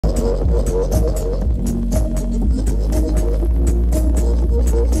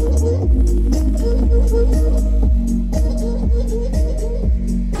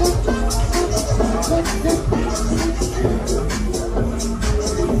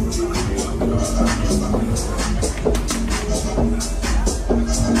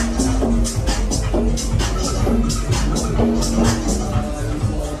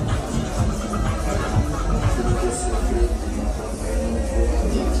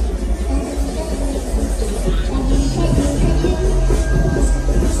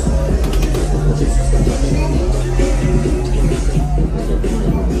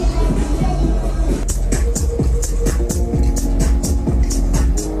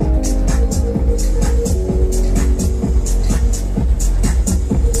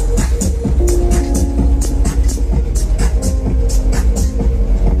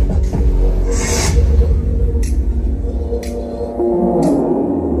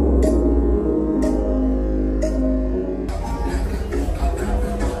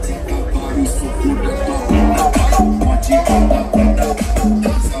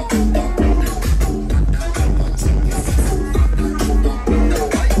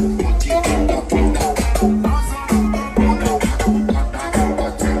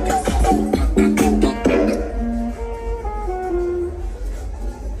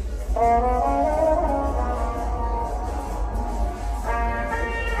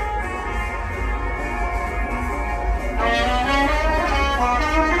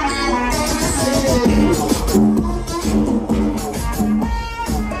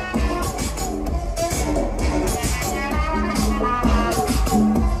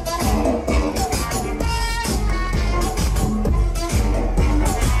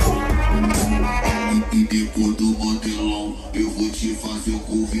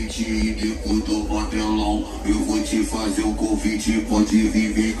Pode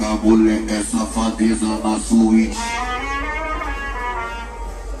vir, vem cá, mulher, é safadeza na suíte.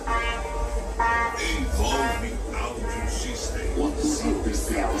 Envolve áudio system. Quando se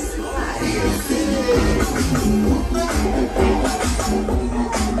percebe seu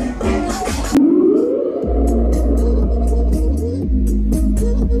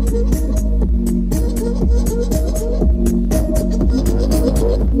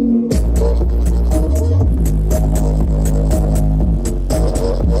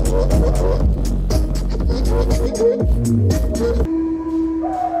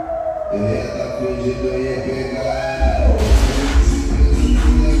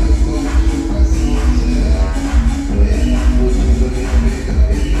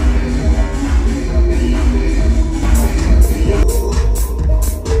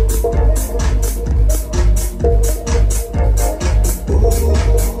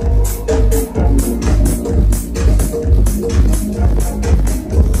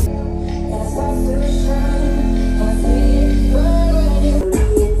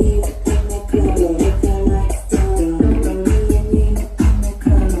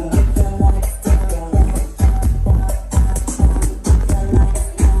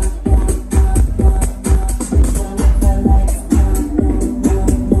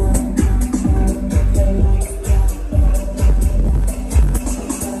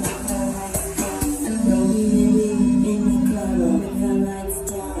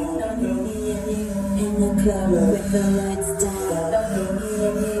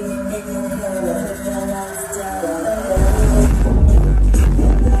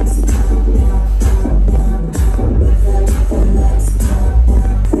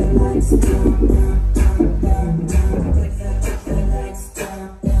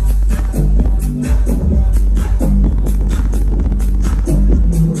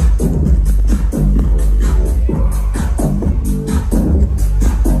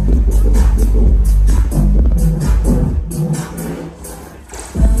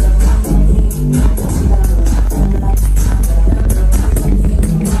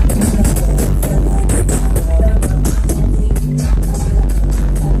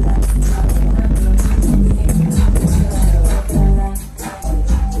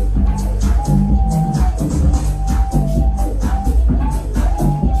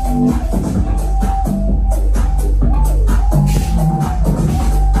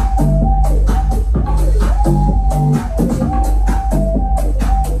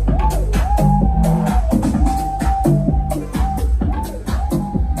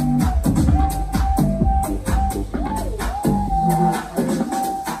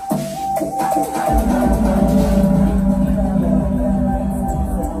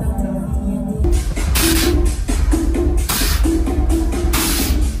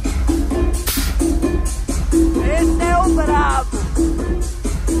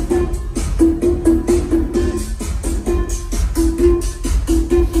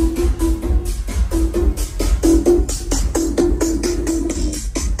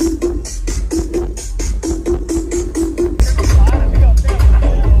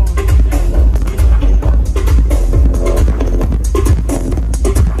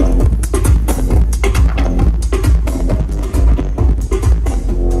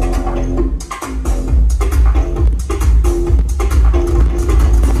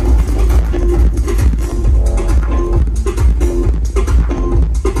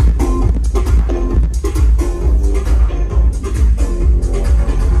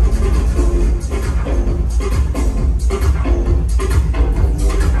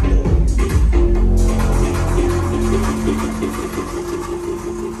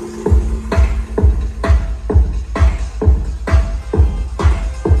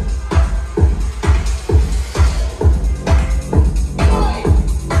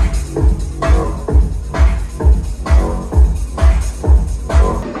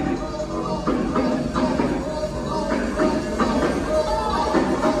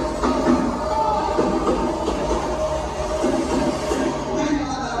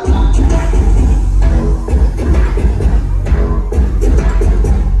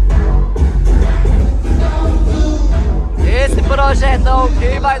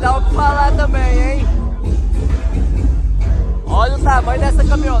aí vai dar o que falar também, hein? Olha o tamanho dessa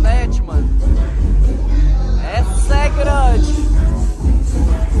caminhonete, mano. Essa é grande.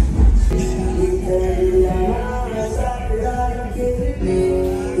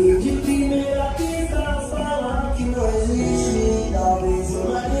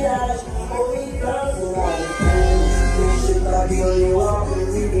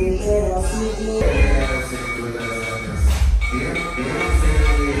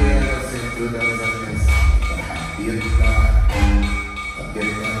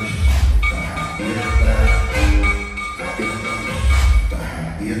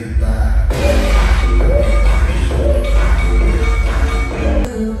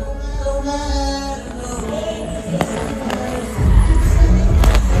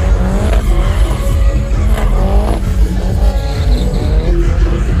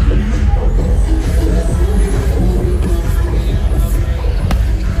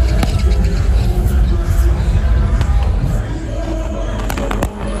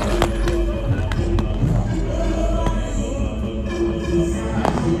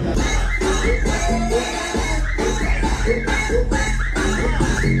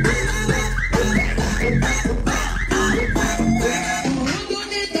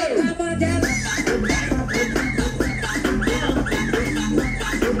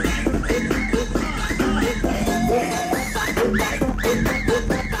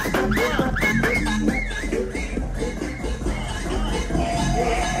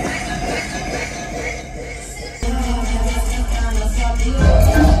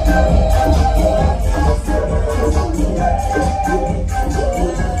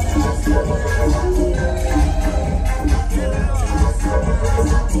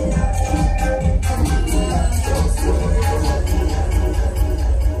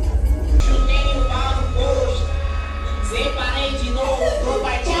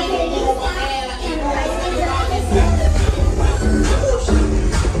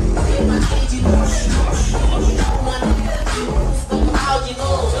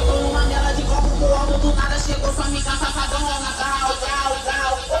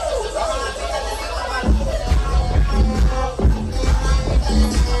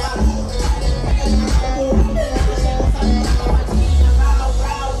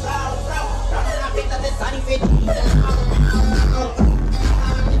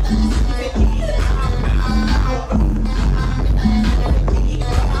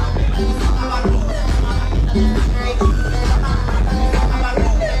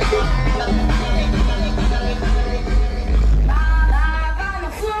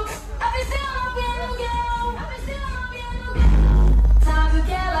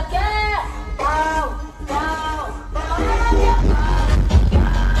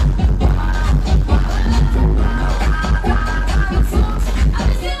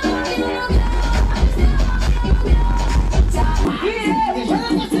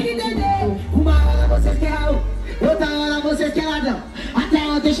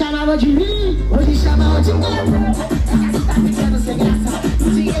 De mim, hoje chamam de ladrão. Você tá ficando sem graça. O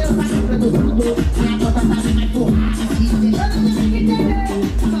dinheiro tá comprando tudo. A conta tá bem mais porrada. Eu não tenho que entender.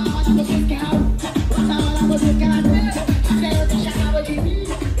 Uma hora você quer algo, outra hora você quer ladrão. Até eu te chamava de mim,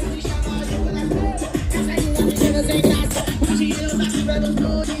 eu te chamava de ladrão. Essa aí tá ficando sem graça. O dinheiro tá comprando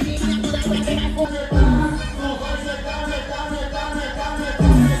tudo. E minha conta tá bem mais porrada.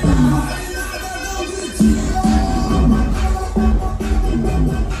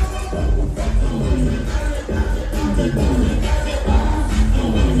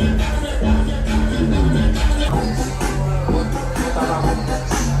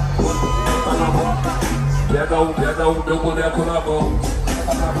 Pega o meu boneco na mão.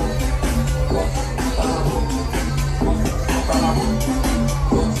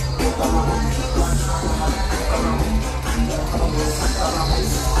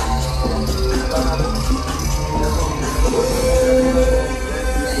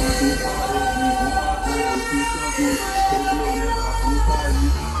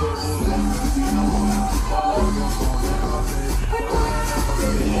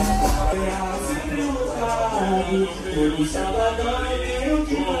 Todo sabadão eu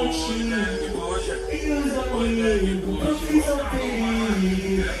tenho contigo. E os amigos não ficam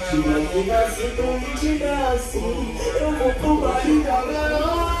felizes. Se não ficar assim, tô me diga assim. Eu vou pro baile da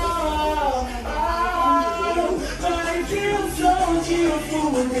garoa. Vai que eu sou de um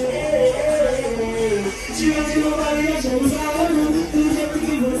fuder. Te hoje no baile de Jerusalém. Do jeito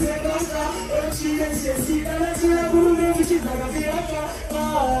que você gosta. Eu te necessito, ela te leva no meu te traga piroca.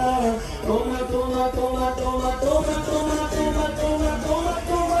 Toma, toma, toma, toma, toma, toma, toma, toma, toma,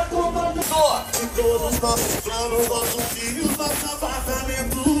 toma, toma, toma. todos nossos planos, nossos filhos, nosso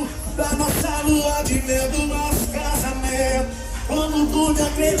apartamento, da nossa lua de mel, do nosso casamento. Como pude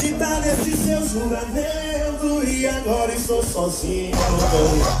acreditar nesse seu juramento, e agora estou sozinho.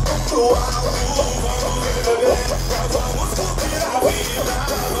 Pro alto, vamos viver, vamos curtir a vida,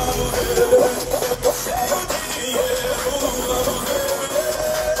 vamos viver. Eu tô cheio de dinheiro, vamos viver.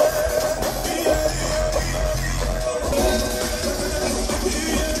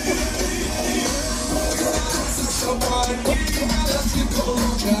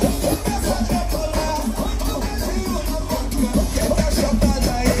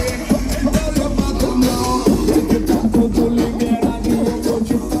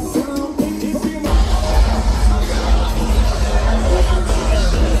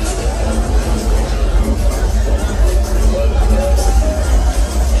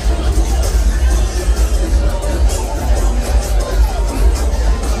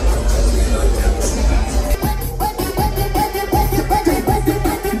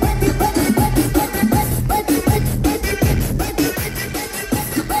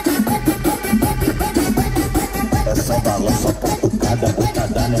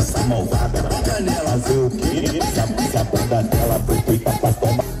 Botada nessa malvada, canela vê o que? Se a bunda dela foi feita pra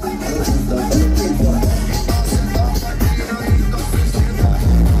tomar.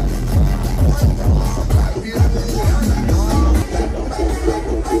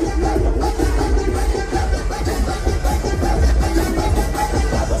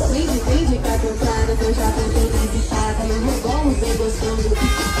 Vem de catucada, que eu já tô toda visitada. Eu não como bem gostoso.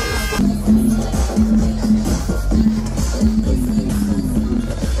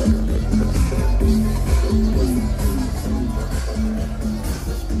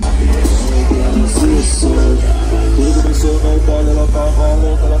 Tudo começou na Itália, ela tava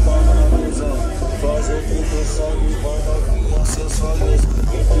louca, ela tava na mesa. Faz o que tu sabe, vai na minha sensualeza.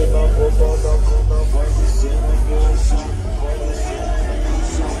 Entre na boca da bunda, vai descendo pelo chão, vai descendo pelo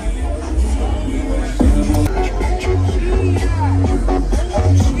chão.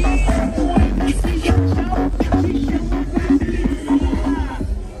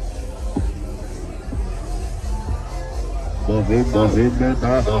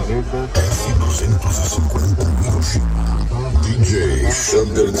 Movimentar F250 Hiroshima, DJ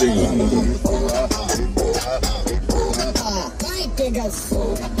Xanderzinho. Vai pegar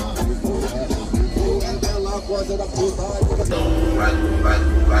fogo.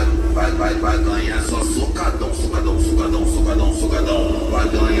 Vai ganhar só socadão, socadão, socadão, socadão, socadão. Vai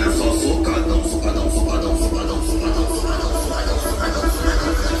ganhar só socadão, socadão, socadão, socadão, socadão, socadão, socadão,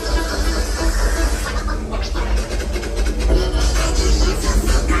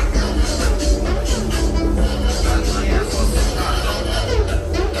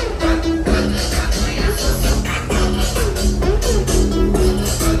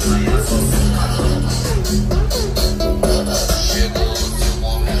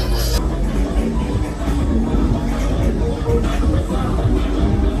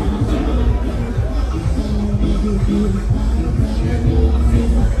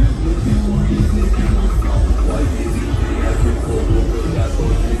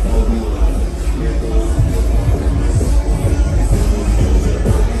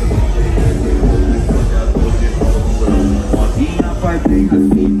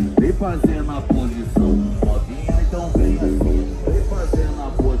 Vem fazendo a posição, modinha, então vem assim. Vem fazendo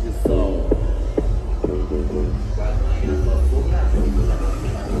a posição. Vai ganhar só socadão.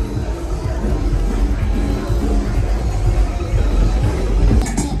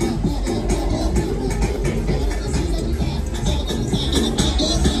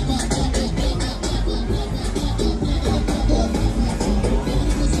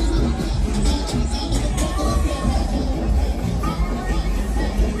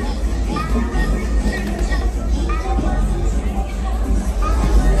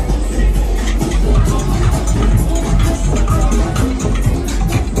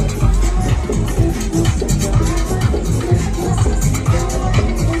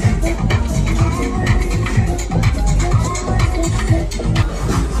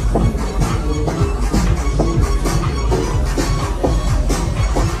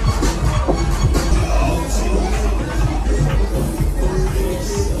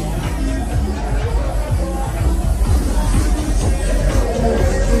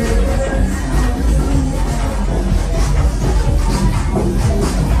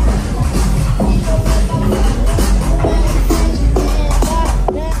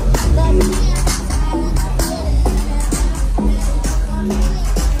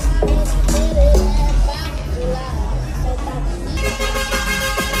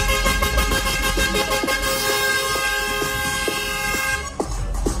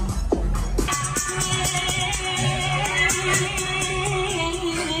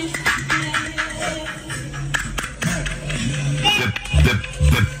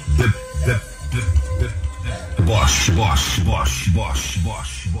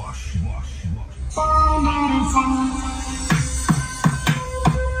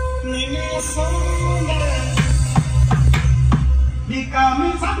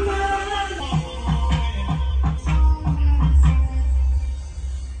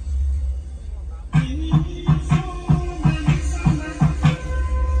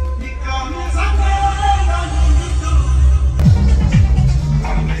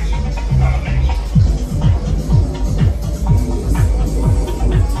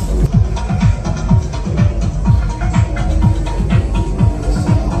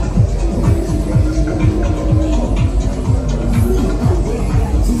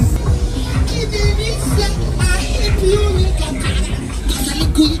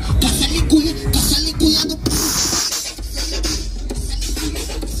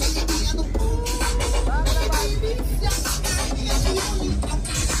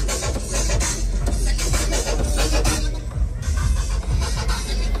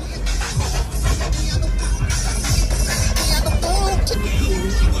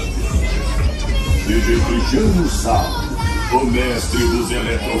 DJ Cristiano Sá, o mestre dos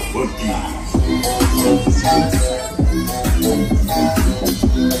eletrofunk.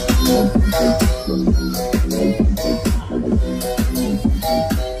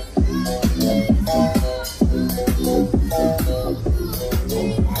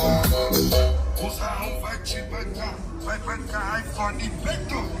 O Zão vai te bancar, vai bancar iPhone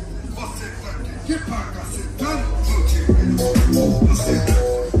feito. Você tá que paga se tanto dinheiro. Você tá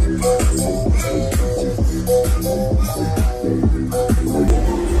que paga se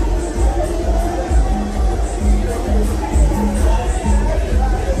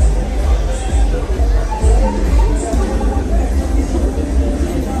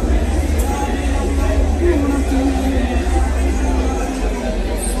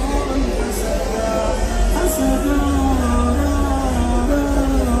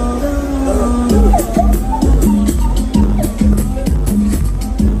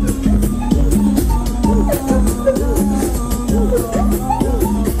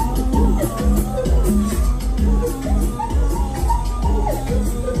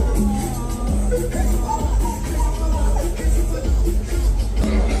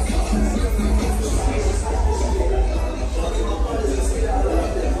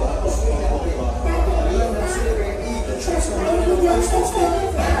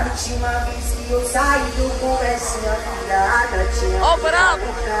Última vez que eu saí do conversinha virada, tinha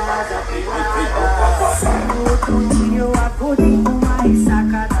casa privada. No outro dia eu acordei com uma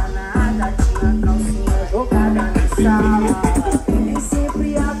ressaca danada, tinha calcinha jogada na sala. Nem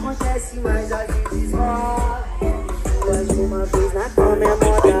sempre acontece, mas às vezes rola. Duas de uma vez na cama é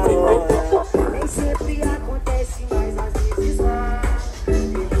mó da hora. Nem sempre acontece, mas às vezes rola.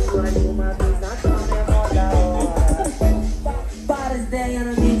 Duas de uma vez na cama é mó da hora. Para as ideias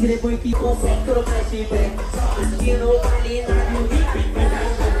na mente, depois que concentrou, mexe bem. Aqui no baile na do hip,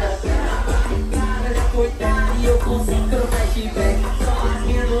 cara, coitado, e eu concentro, mexe bem.